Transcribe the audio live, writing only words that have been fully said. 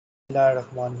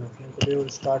Bismillahirrahmanirrahim. Today we'll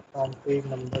start from page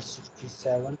number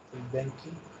 67,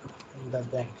 banking in the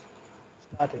bank.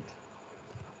 Start it.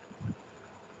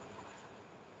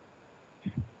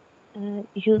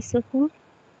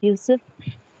 یوسف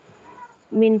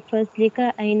من فضلک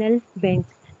N البنک،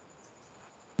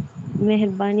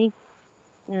 مہربانی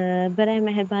برائے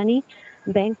مہربانی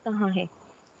bank کہاں ہے؟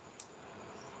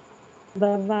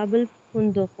 بواب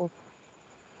الفندق،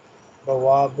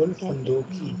 بواب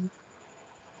الفندوقی.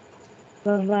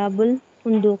 بواب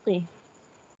الفندق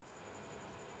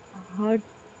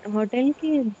ہوٹل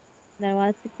کے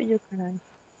دروازے پہ جو کھڑا ہے.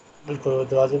 بالکل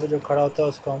دروازے پہ جو کھڑا ہوتا ہے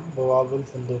اس کو ہم بواب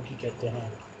الفندوقی کہتے ہیں.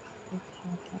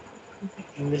 اچھا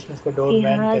انگلش میں اس کو ڈور فی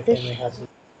مین کہتے ہیں حاضر میرے خیال سے،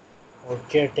 اور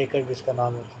کیئر ٹیکر بھی اس کا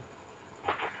نام ہوتا ہے.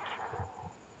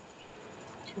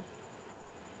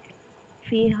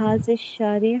 فی حاضر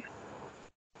الشارع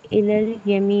الی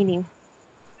الیمین،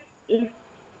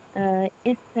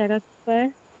 اس سڑک پر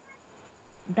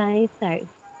دائیں سائڈ،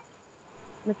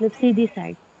 مطلب سیدھی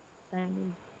سائڈ، بائیں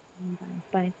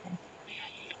سائڈ.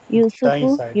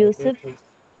 دائیں سائڈ اوکے ٹھیک.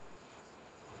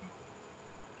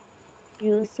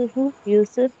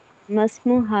 یوسف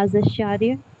مسمو حاضر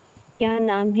الشارع، کیا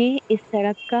نام ہے اس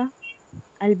سڑک کا؟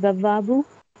 البواب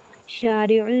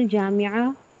شارع الجامعہ،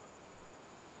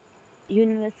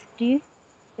 یونیورسٹی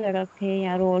سڑک ہے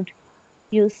یا روڈ.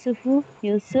 یوسف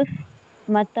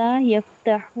متی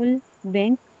یفتح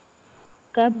البنک،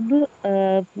 کب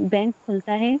بینک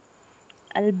کھلتا ہے؟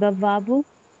 البواب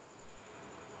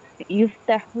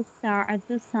یفتح الساعة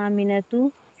الثامنة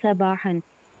صباحا،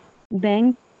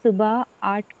 بینک صبح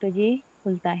 8 بجے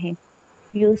کھلتا ہے.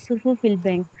 یوسف فی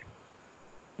البنک،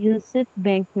 یوسف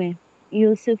بینک میں.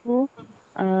 یوسف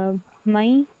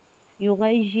من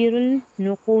یغیر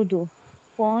النقود،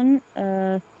 کون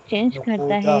چینج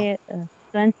کرتا نقودہ. ہے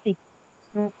کرنسی؟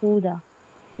 نقودہ،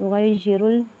 یغیر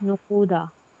النقودہ،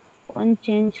 کون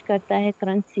چینج کرتا ہے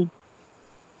کرنسی؟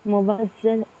 موظف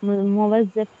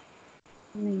البنک،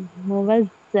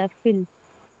 موظف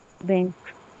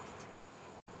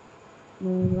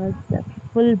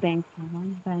البنک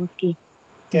بینک کی،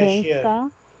 بینک کیشیئر. کا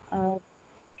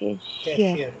کیشیئر.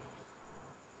 کیشیئر.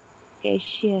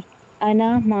 کیشیئر. انا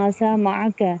ماذا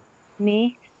معک، میں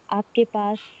آپ کے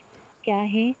پاس کیا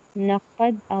ہے؟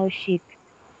 نقد او شیک،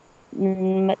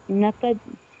 نقد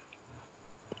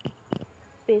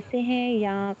پیسے ہیں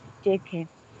یا چیک ہے؟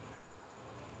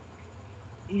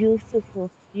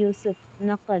 یوسف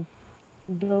نقد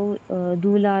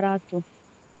دولارات،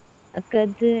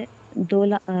 قد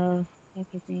کیا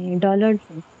کہتے ہیں ڈالر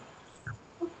سے.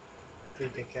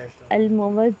 ٹھیک ہے کیش.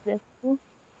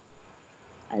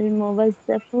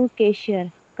 الموظف کیشیئر،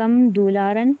 کم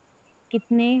دولارن،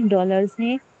 کتنے ڈالرز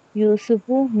ہیں؟ یوسف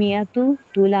میت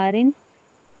دولارن،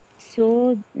 100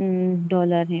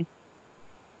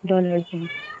 ڈالرز ہیں.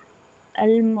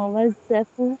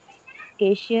 الموظف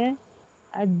کیشیئر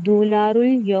الدولار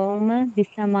اليوم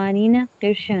ب80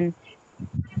 قرشن،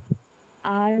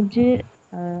 آج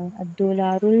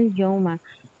الدولار اليوم،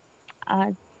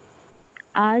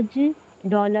 آج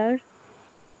ڈالر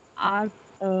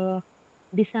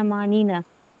ب80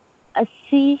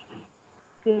 80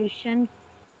 قرشن،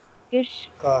 قرش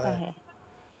کا ہے.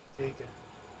 ٹھیک ہے.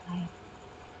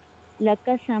 لک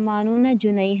 80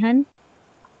 جنیہن،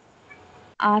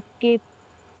 آپ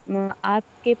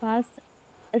کے پاس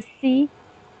 80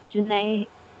 جنیہ،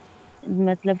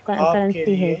 مطلب آپ کے کرنسی ہے.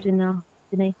 لیے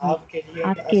جنیہ آپ کے لیے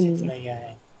آپ کے 80 لیے، جنیاں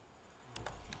ہیں.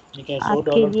 ٹھیک ہے، آپ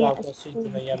کے $100 پہ لیے آپ کو 80 80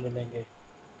 جنیاں ملیں گے.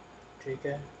 ٹھیک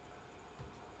ہے.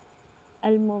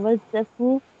 الموظف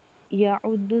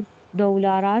یعد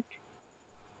الدولارات،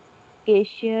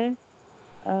 کیشیئر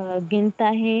گنتا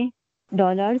ہے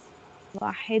ڈالرز.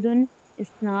 واحد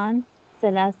اثنان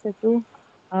ثلاثة،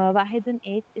 واحد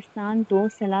ایک، اثنان دو،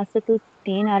 ثلاثة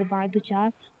تین، اربعة چار،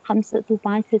 خمسة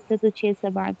پانچ، ستة چھ،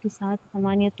 سبعة سات،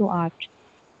 ثمانية 8.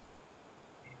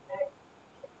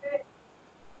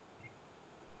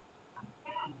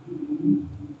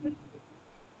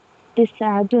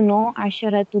 تسعة 9،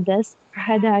 عشرة 10،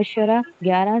 11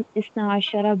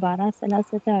 11، 12 12،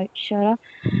 13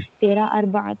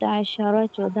 13،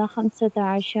 14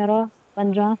 14،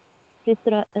 15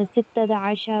 15،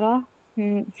 16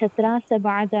 17،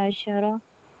 17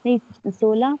 نہیں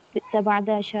 16،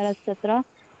 17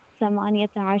 17،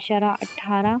 18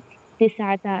 18،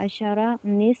 19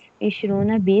 19،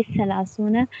 20 20،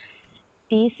 30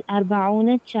 30،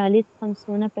 40 40،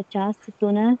 50 50،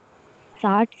 60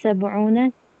 60،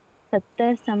 70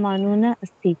 70، 80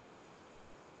 80.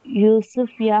 یوسف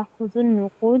یاخذ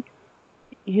النقود،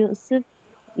 یوسف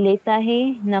لیتا ہے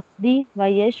نقدی. و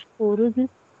یشکر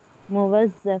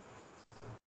الموظف،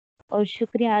 اور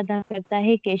شکریہ ادا کرتا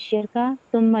ہے کیشیئر کا.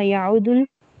 ثم یعود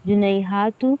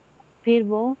الجنیحات، پھر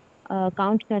وہ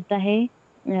کاؤنٹ کرتا ہے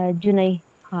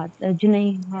جنیحات.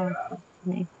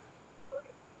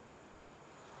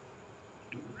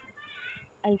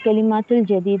 الکلمات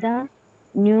الجدیدہ،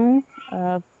 نیو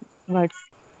ورڈس.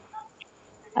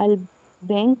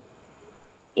 البینک،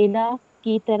 الا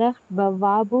کی طرف.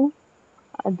 بواب،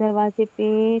 دروازے پہ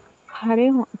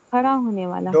کھڑا ہونے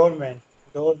والا. ڈور مین.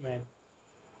 ڈور مین.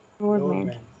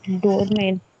 ڈور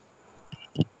مین.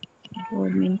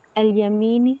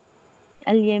 الیمین،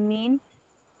 الیمین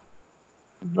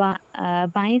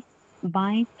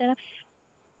بائیں طرف.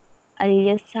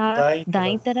 الیسار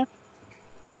دائیں طرف.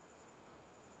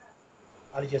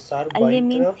 الیسار بائیں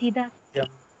الیمین طرف. سیدھا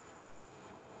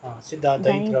ہاں سیدھا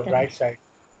دائیں طرف، رائٹ سائڈ.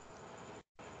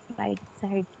 رائٹ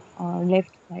سائڈ اور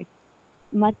لیفٹ سائڈ.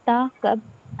 متی، کب.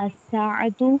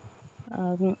 الساعۃ،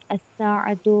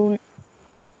 الساعۃ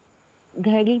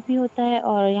گھڑی بھی ہوتا ہے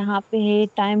اور یہاں پہ ہے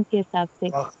ٹائم کے حساب سے.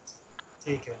 وقت.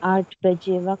 ٹھیک ہے. 8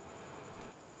 بجے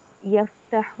وقت.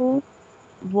 یفتح،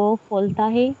 وہ کھولتا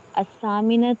ہے.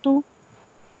 الثامنۃ،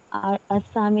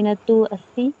 الثامنۃ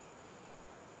 80.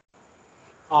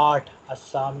 8.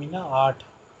 الثامنہ 8.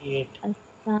 8.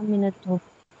 الثامنۃ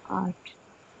 8.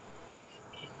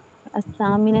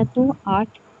 الثامنۃ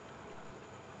 8.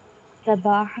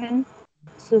 صباحا،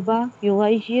 صبح.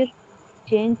 یغیر،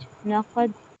 چینج.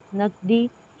 نقد، نقدی.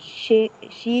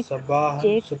 Shake, صباحاً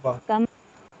check. صبح. کم،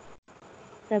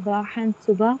 صباحا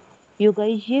صبح.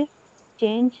 یغیر،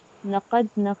 چینج.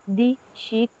 نقد، نقدی.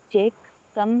 Shake, check.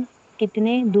 کم،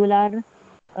 کتنے.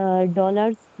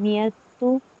 ڈالرز. میت،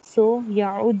 100.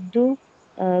 یعد،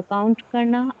 کاؤنٹ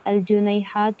کرنا.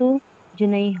 الجنیحات،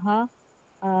 جنیحہ.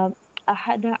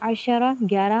 11، 11.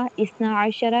 12،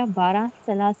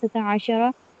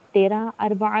 12. 13،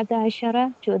 13.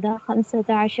 14،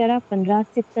 14. 15،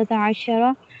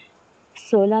 15.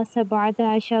 16،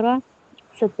 17،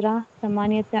 17.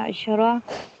 18،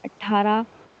 18.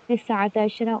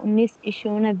 19،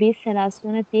 20، 20.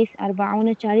 30،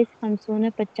 40، 40. 50،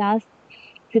 50.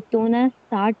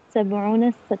 60،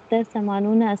 70، 70.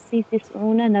 80،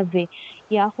 80. 90.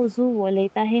 یاخذ، وہ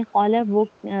لیتا ہے. قال، وہ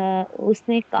اس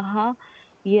نے کہا.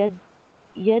 ید،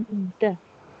 ید،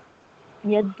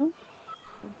 ید،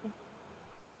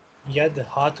 ید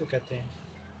ہاتھ کو کہتے ہیں.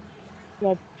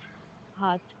 ید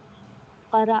ہاتھ.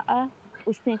 قرأ،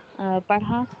 اس نے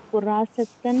پڑھا.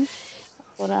 قراستن،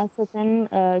 قراستن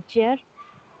چیئر،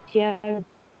 چیئر.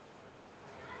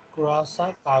 کراسہ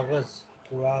کاغذ.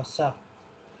 کراسہ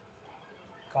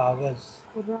کاغذ.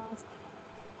 قراس،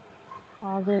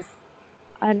 کاغذ.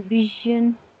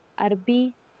 عربین، عربی.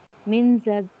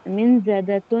 من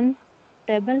زدتن،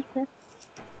 ٹیبل سے.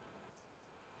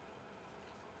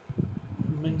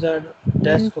 منظر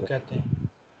ڈیسک کو کہتے ہیں،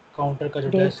 کاؤنٹر کا جو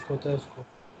ڈیسک ہوتا ہے اس کو.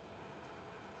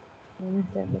 من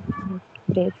زدتن،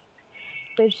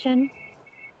 ڈیسک. کرشن،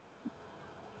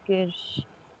 کرش.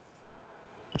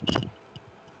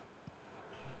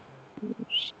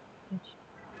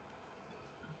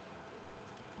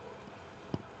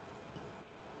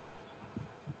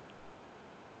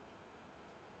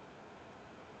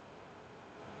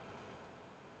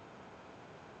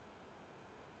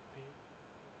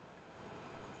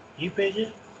 یہ پیج ہے.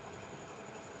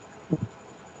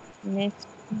 نیکسٹ.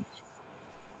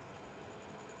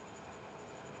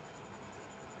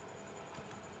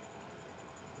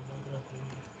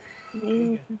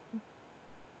 ٹھیک ہے.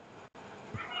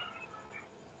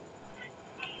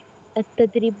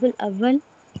 التدریب الاول،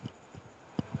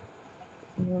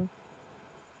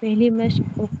 پہلی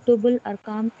مشق. اکتب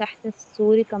الارقام تحت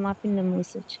الصور کما فی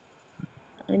النموذج،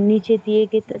 نیچے دیے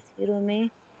گئے تصویروں میں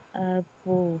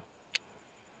وہ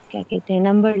کیا کہتے ہیں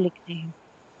نمبر لکھتے ہیں.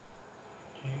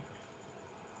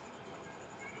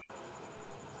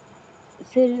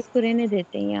 پھر اس کو رہنے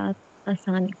دیتے ہیں یا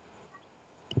آسان.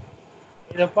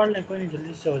 ادھر پڑھ لیں، کوئی نہیں،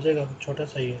 جلدی سے ہو جائے گا، چھوٹا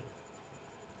سا ہی ہے.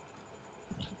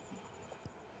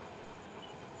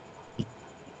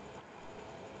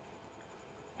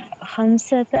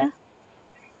 خمسة، پہلی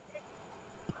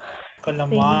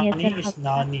ہے قلمانی سر خمسہ.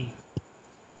 اسنانی.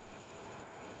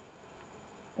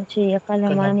 اچھا یہ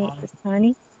قلمانی قلمان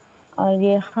اسنانی، اور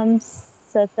یہ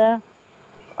خمسة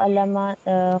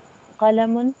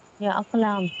قلم یا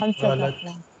اقلام. خمسة غلط.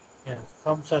 اقلام.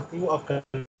 خمسة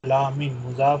اقلام،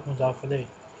 مضاف مضاف الیہ.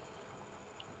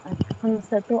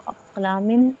 خمسة أقلام.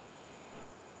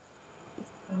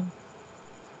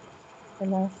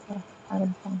 ثلاثة،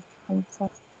 أربعة، خمسة،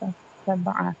 ستة،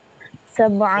 سبعة.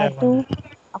 سیون ہے. سبعة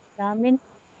أقلام.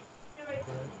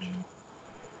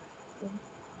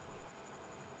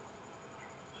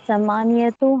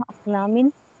 ثمانية أقلام.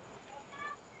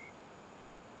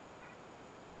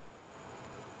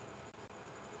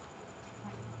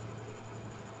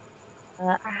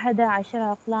 11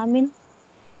 أقلام.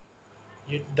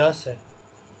 یہ 10 ہے.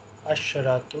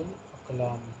 عشرۃ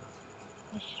اقلام.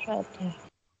 عشرة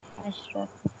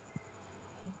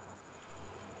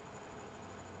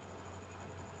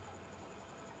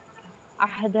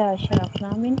 11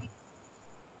 أقلام.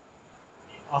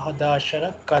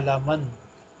 11 قلمن.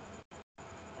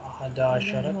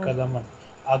 11 قلمن.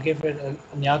 آگے پھر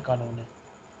نیا قانون ہے.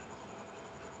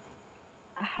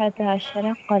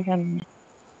 11 قلم.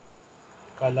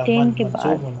 قلمن 10 کے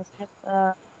بعد منصوب. مطلب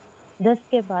 10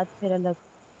 کے بعد پھر الگ.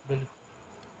 بالکل.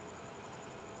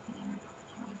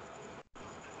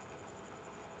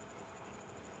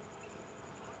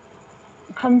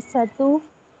 خمسة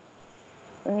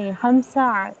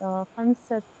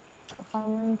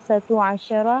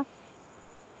عشر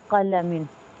قلم.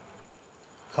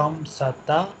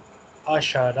 15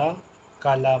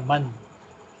 قلمن.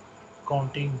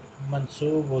 کاؤنٹنگ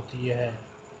منسوب ہوتی ہے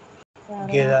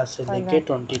 11 سے لے کے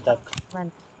 20 تک.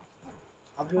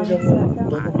 اب یہ جب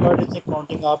دونوں پڑھ رہے تھے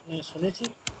کاؤنٹنگ آپ نے سنی تھی.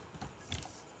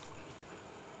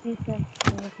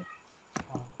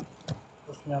 ہاں،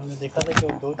 اس میں ہم نے دیکھا تھا کہ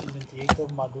وہ 2 چیزیں تھیں. ایک تو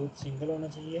معدود سنگل ہونا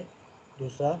چاہیے،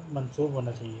 دوسرا منصوب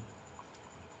ہونا چاہیے.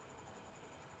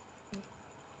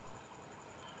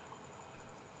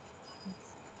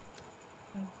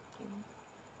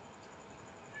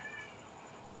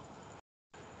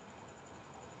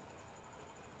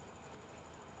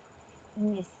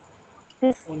 انیس سے.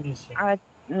 19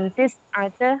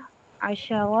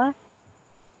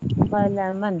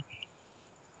 قلما.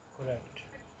 کریکٹ.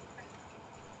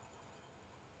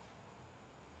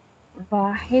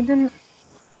 واحد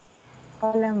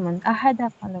قلم. أحد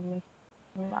قلم.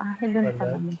 واحد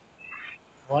قلم.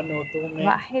 1 اور 2 میں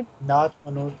واحد. نعت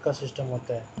منوط کا سسٹم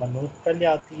ہوتا ہے. منوط پہلے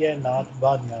آتی ہے، نعت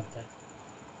بعد میں آتا ہے.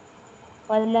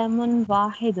 قلم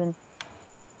واحد.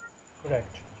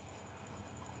 کریکٹ.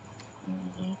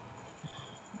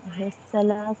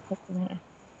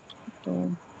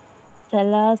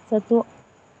 ثلاثة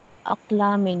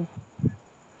أقلام.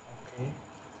 اوکے.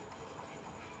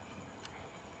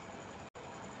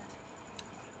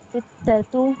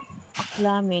 6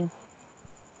 أقلام.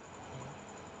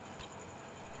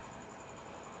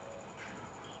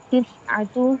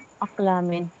 9 أقلام.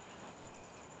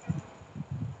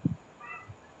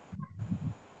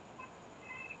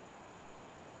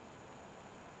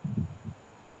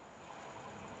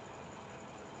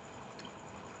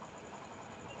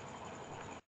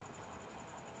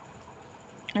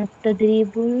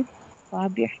 التدريب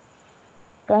الرابع.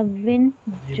 كون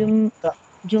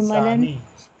جملا. ثانی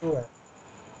 2 ہے.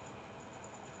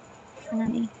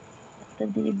 ثاني.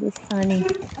 التدريب الثاني.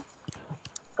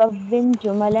 كون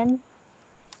جملا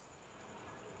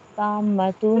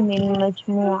تامة من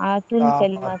مجموعات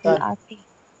الكلمات تامتن. الآتية.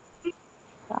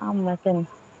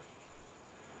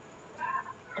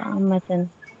 تامة.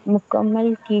 مکمل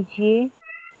کیجیے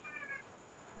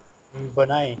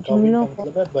بنائیں. کاوین جملوں کا کو.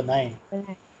 مطلب ہے بنائیں.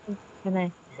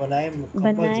 بنائیں بنائیں مکمل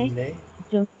بنائیں جملے.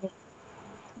 جملے.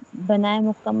 بنائے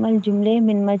مکمل جملے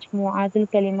من مجموعات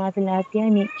الکلمات الآتیہ،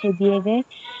 نیچے دیے گئے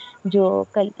جو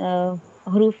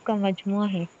حروف کا مجموعہ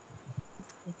ہے.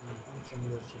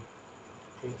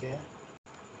 ٹھیک ہے.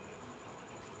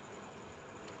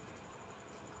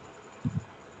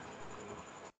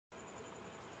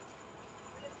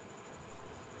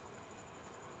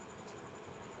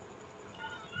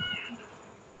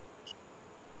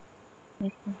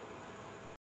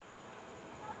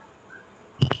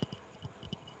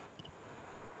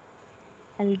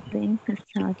 البنك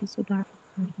السادس بعد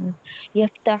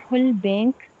يفتح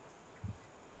البنك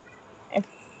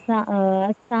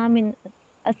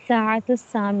الساعة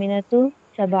الثامنة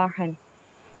صباحا.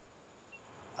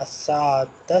 الساعة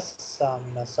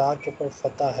الثامنة، سا کے اوپر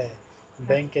فتح ہے،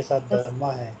 بینک کے ساتھ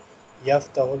درما ہے.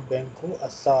 یفتح البنک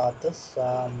الساعة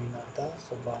الثامنة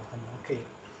صباحا. اوکے.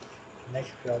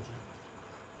 نیکسٹ راجی.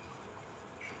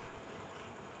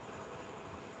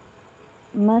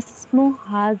 ما اسم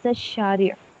هذا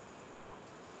الشارع؟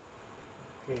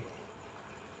 اوکے.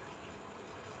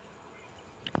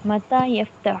 متى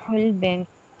يفتح البنك؟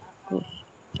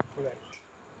 کریکٹ.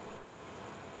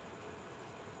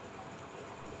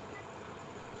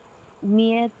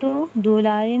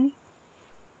 $100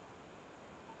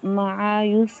 مع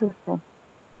يوسف.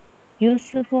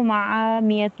 يوسف مع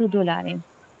 $100.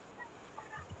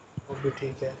 وہ بھی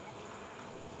ٹھیک ہے.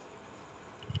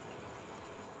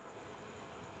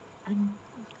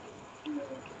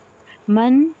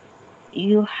 من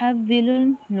يحول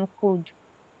النقود؟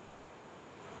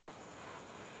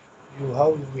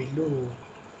 یوہولو،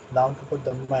 نام کے اوپر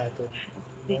دمہ ہے تو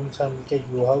نون سا مل کے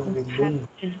یوہولن.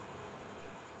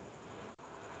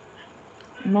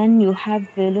 من يحول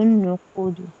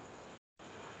النقود.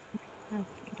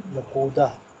 نقودہ،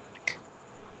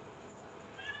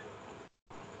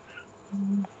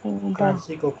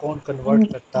 کرنسی کو کون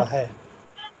کنورٹ کرتا ہے؟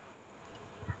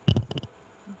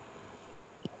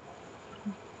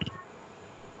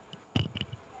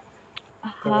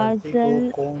 کرنسی هذا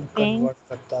کو کون البنك. کنورٹ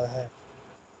کرتا ہے؟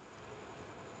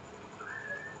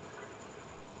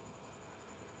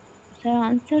 سر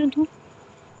آنسر دوں؟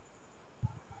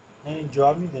 نہیں،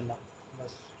 جواب نہیں دینا،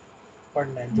 بس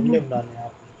پڑھنا ہے، جملے بنانے ہیں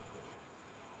آپ نے۔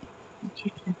 جی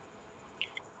سر.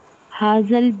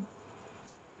 هذا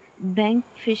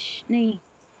البنك فش نہیں،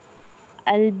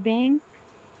 البنك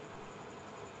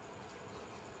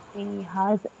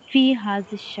في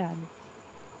هذا الشارع.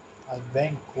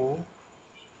 البینک کو،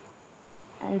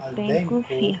 البنك البینک کو،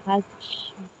 في هذا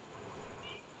الشارع.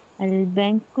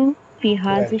 البنك في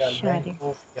هذا کریکٹ، الشارع. البینک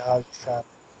کو فی ہذا الشارع،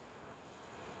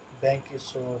 بینک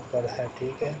اس روڈ پر ہے،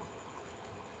 ٹھیک ہے۔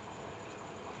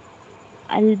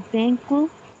 البنك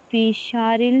في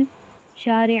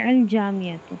شارع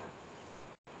الجامعة.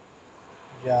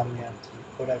 جامعہ تھی،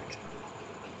 کریکٹ۔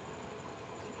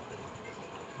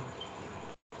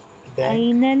 بینک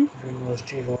أين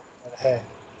یونیورسٹی روڈ پر ہے۔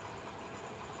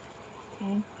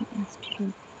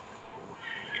 البنك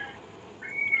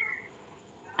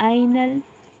أين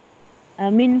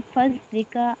من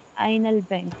فضلك أين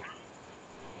البنك.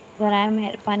 برائے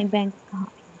مہربانی بینک کہاں؟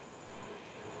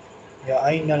 یا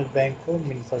این البینک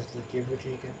من فضلک، یہ بھی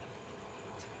ٹھیک ہے۔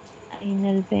 أين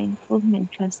البنك من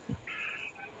فضلك.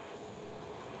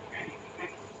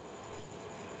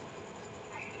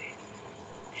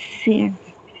 سعر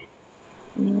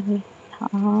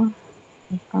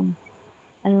الرقم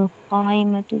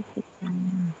القائمة في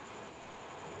الثمن.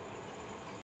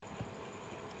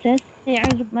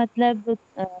 سعر مطلب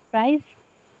پرائز.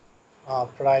 ہاں،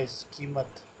 پرائس،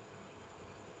 قیمت۔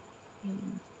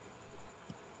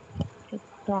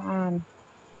 الطعام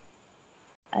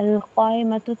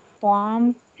القائمة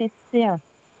الطعام في السعر.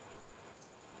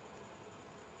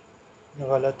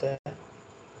 غلط ہے۔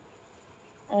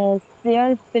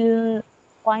 السعر في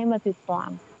قائمة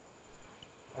الطعام.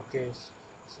 اوکے،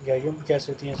 یا یوں بھی کہہ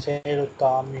سکتی ہیں سیر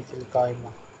الطعام فی القائمہ۔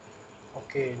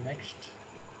 Okay, next.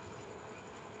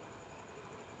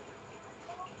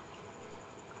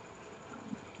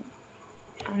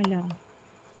 على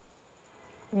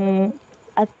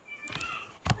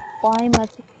قائمة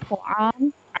الطعام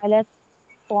على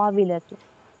الطاولة.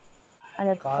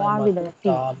 على قائمۃ الطاولة.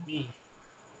 الطعامی،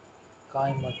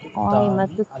 قائمۃ قائمة الطعامی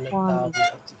علی الطعام.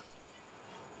 الطاولۃ۔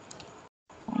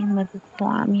 قائمة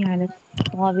الطعام على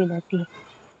الطاولة.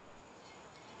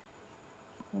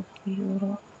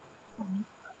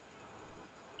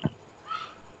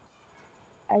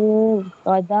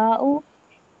 الغداء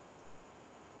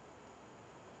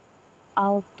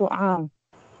أو الطعام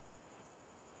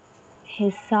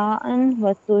حساء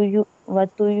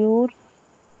وطيور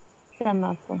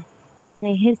سمك.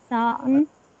 نہیں، حساء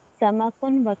سمك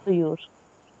وطيور.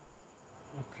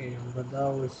 اوکے، غدا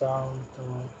وسام،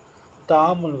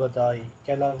 طعام الغدائی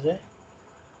کیا لفظ ہے؟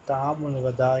 طعام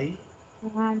الغدائی،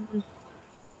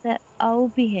 او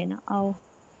بھی ہے نا، او.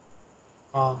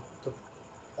 ہاں تو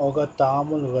ہوگا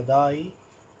طعام الغدائی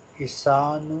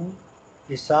حسان،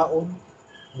 حساء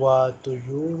و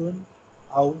طیور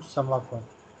او سمک۔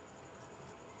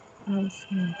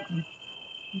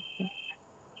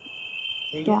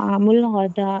 ٹھیک ہے، طعام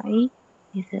الغداء.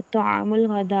 طعام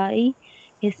الغداء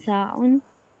حساء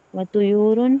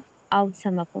وطيور او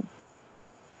سمك.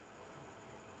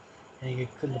 یعنی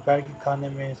کہ دوپہر کے کھانے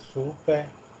میں سوپ ہے،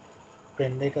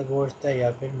 پرندے کا گوشت ہے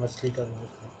یا پھر مچھلی کا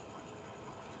گوشت ہے۔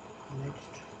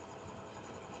 نیکسٹ۔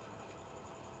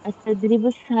 التدريب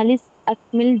الثالث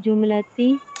أكمل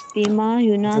جملتي بما جملتا،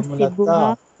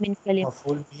 يناسبها من كلمة.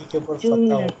 مفعول بھی کے اوپر فتح ہوتی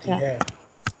جملة. ہے۔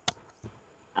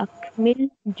 أكمل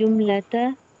جملة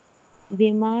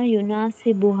بما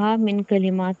يناسبها من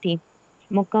كلمات.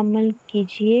 مکمل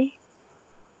کیجئے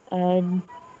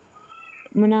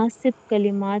مناسب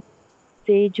کلمات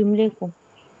سے جملے کو.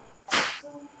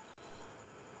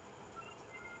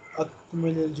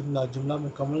 اکمل الجملہ، جملہ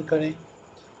مکمل کریں،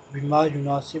 بما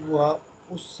یناسب ہوا،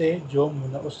 اس سے جو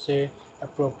اس سے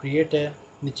اپروپریٹ ہے،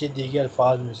 نیچے دیے گئے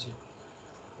الفاظ میں سے،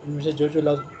 ان میں سے جو جو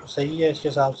لفظ صحیح ہے اس کے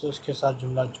حساب سے اس کے ساتھ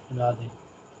جملہ بنا دیں۔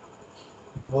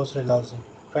 بہت سے لفظ ہیں،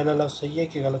 پہلا لفظ صحیح ہے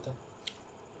کہ غلط ہے؟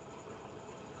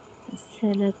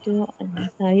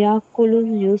 سلطة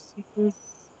یاکل یوسف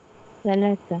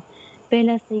سلطة.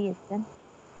 پہلا صحیح ہے سر.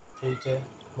 ٹھیک ہے،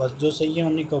 بس جو صحیح ہے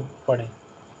انہیں کو پڑھیں۔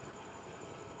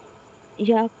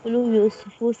 یاکل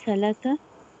یوسف سلطة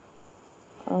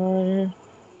اور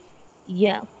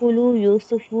یاکل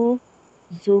یوسف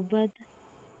زبد.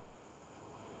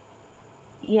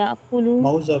 يأكل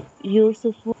موز اب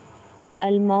يوسف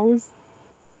الموز.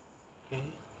 اوکے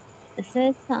سر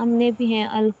سامنے بھی ہیں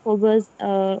الخبز،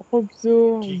 خبز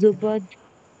ٹھیک ہے زبد.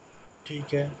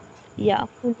 ٹھیک ہے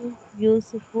يأكل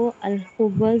يوسف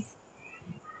الخبز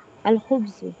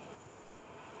الخبز.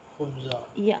 خبزہ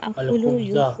يأكل الخبزہ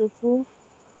يوسف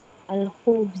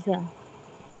الخبز.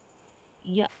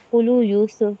 يأكل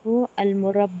يوسف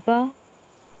المربى.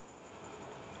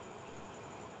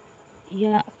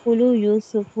 يأكل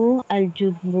يوسف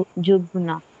الجبن.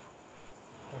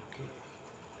 اوکے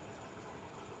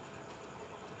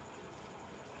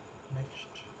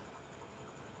نیکسٹ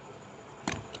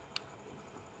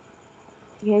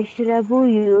يشرب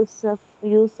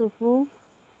يوسف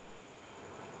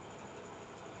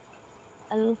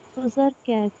الخضر.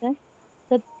 کیا ہے سر؟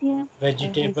 سبزیاں.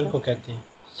 ویجیٹیبل الخضر کو کہتے ہیں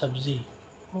سبزی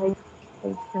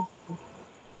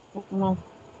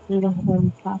لهم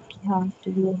فاكهة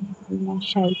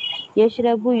شاي.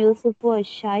 يشرب يوسف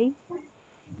الشاي.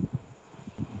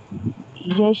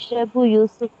 يشرب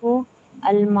يوسف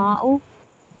الماء.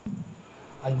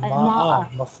 الماء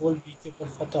الماء مفعول بھی کے اوپر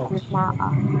فتح ہوتی ہے الماء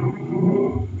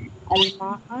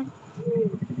الماء.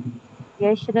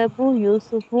 يشرب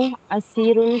يوسف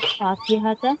عصير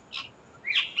الفاكهة.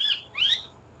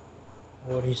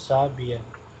 اور حساب بھی ہے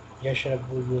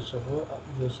یشرب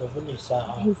یوسف الحساء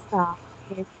حصہ.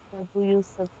 يشرب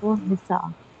يوسف حصہ.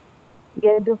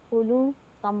 يدخل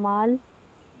كمال.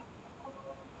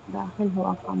 داخل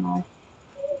ہوا کمال.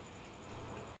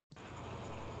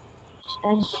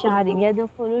 الشارع.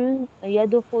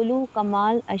 يدخل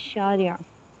كمال الشارع.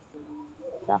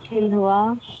 داخل ہوا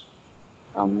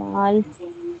کمال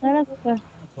سڑک پر.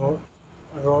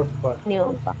 روڈ پر نہیں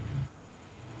ہوگا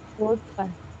روڈ پر.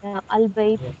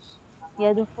 البیت. یس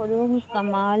يدخل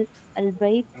كمال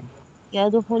البيت.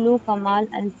 يدخل كمال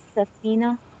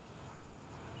السفينة.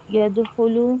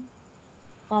 يدخل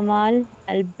كمال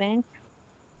البنك.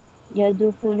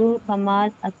 يدخل كمال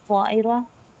الطائرة.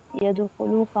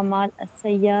 يدخل كمال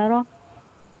السيارة.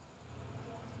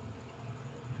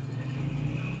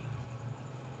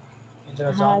 ادھر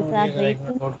اذان ہو رہی هذا ہے ذرا ایک بيت.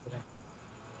 منٹ نوٹ کریں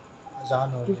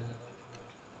اذان ہو رہی ہے ذرا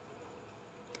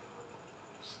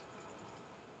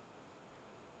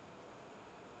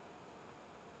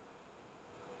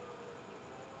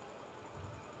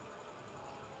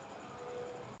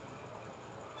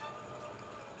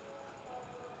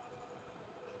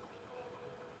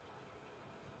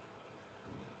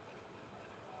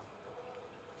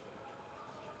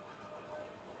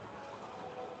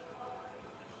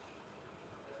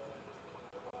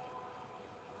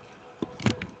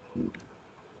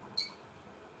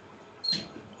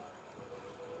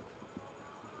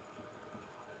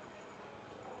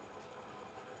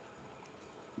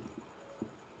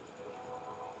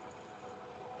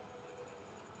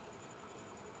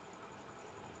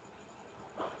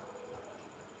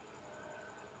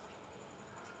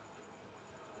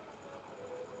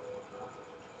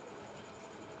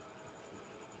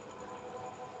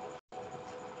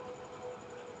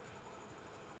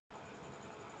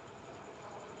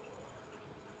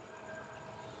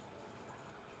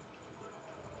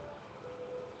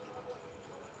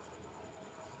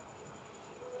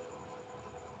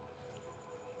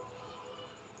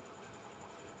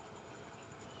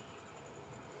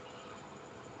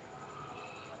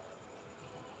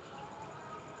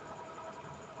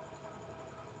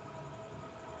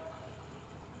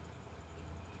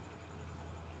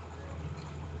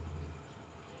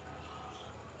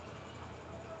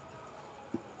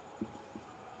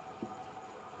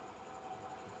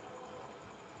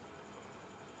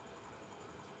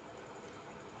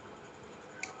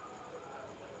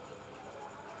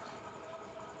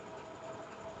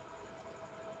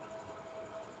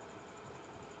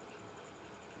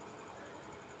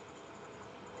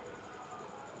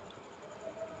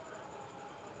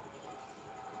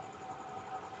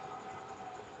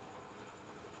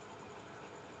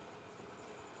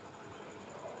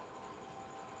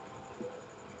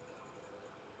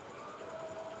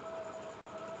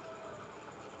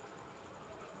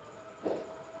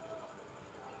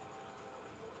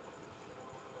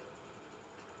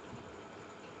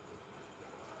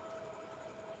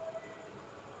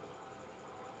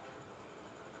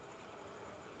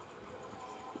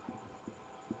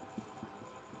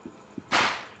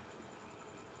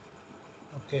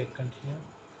اوکے کنٹینیو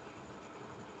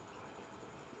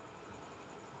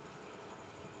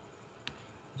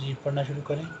جی پڑھنا شروع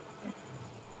کریں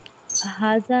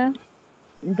هذا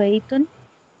بيت.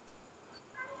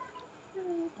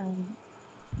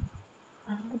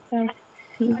 هذا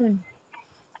فيل.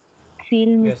 فيل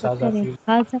یس آزا مذکر ہے. فیل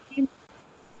هذا فيل.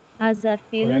 هذا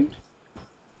فيل. کریکٹ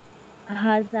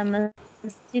هذا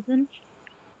مسجد،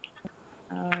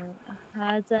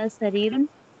 هذا سرير،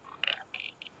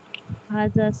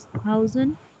 هذا حوض،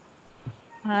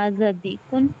 هذا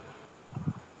ديك،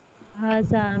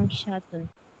 هذا أمشاط،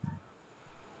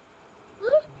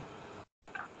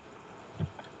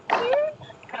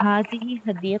 هذه اب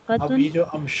حديقة، یہ جو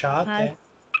امشات ہے هذا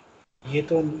یہ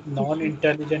تو نان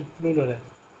انٹیلیجنٹ پلورل ہے،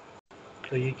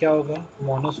 تو یہ کیا ہوگا؟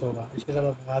 مونس ہوگا، اس کے ساتھ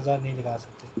آپ غازہ نہیں لگا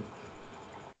سکتے.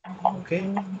 اوکے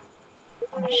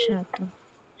أمشاط.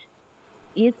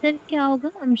 یہ سر کیا ہوگا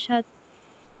امشات؟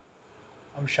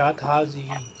 امشات حاضی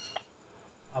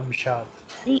امشات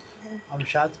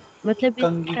امشات مطلب اس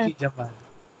کنگھی کا کی جمع ہے،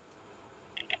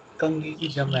 کنگھی کی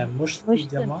جمع ہے، مشت کی مشتن.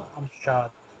 جمع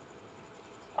امشات.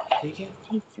 ٹھیک ہے،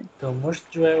 ٹھیک سر. تو مشت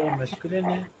جو ہے وہ میسکولن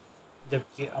ہے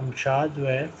جبکہ امشات جو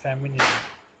ہے فیمنن ہے.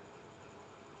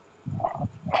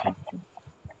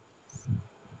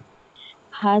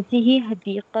 هذه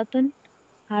حديقة،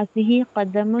 هذه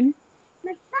قدم،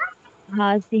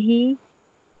 هذه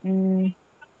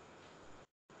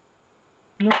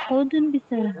نقود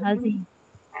بسر، هذه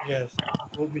یس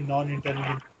وہ بھی نان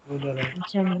انٹیلیجنٹ پلورل ہے،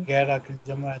 جمع. غیر عاقل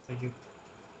جمع ہے تو یہ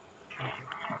ٹھیک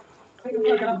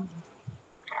ہے.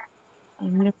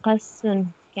 مقص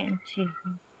كأنشي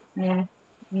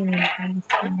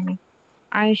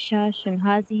عشاش،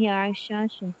 هذه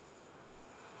عشاش،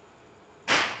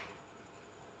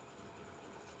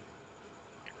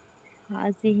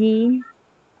 هذه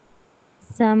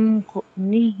سمغ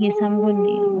نہیں، یہ سمغن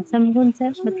نہیں، سمغن سے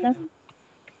مطلب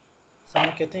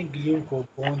سمجھ کہتے ہیں گلیو کو،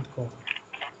 گوند کو.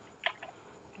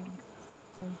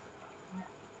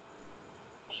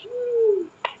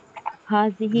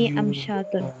 هذه گلیو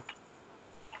أمشاط. گوند.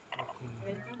 اوکے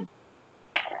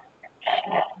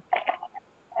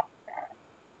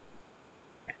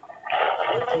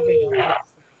ٹھیک ہے، یہاں پر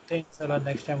رکھتے ہیں، انشاءاللہ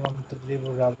نیکسٹ ٹائم ہم تدریب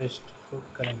و راوش کو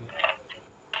کریں گے.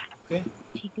 اوکے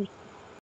ٹھیک ہے.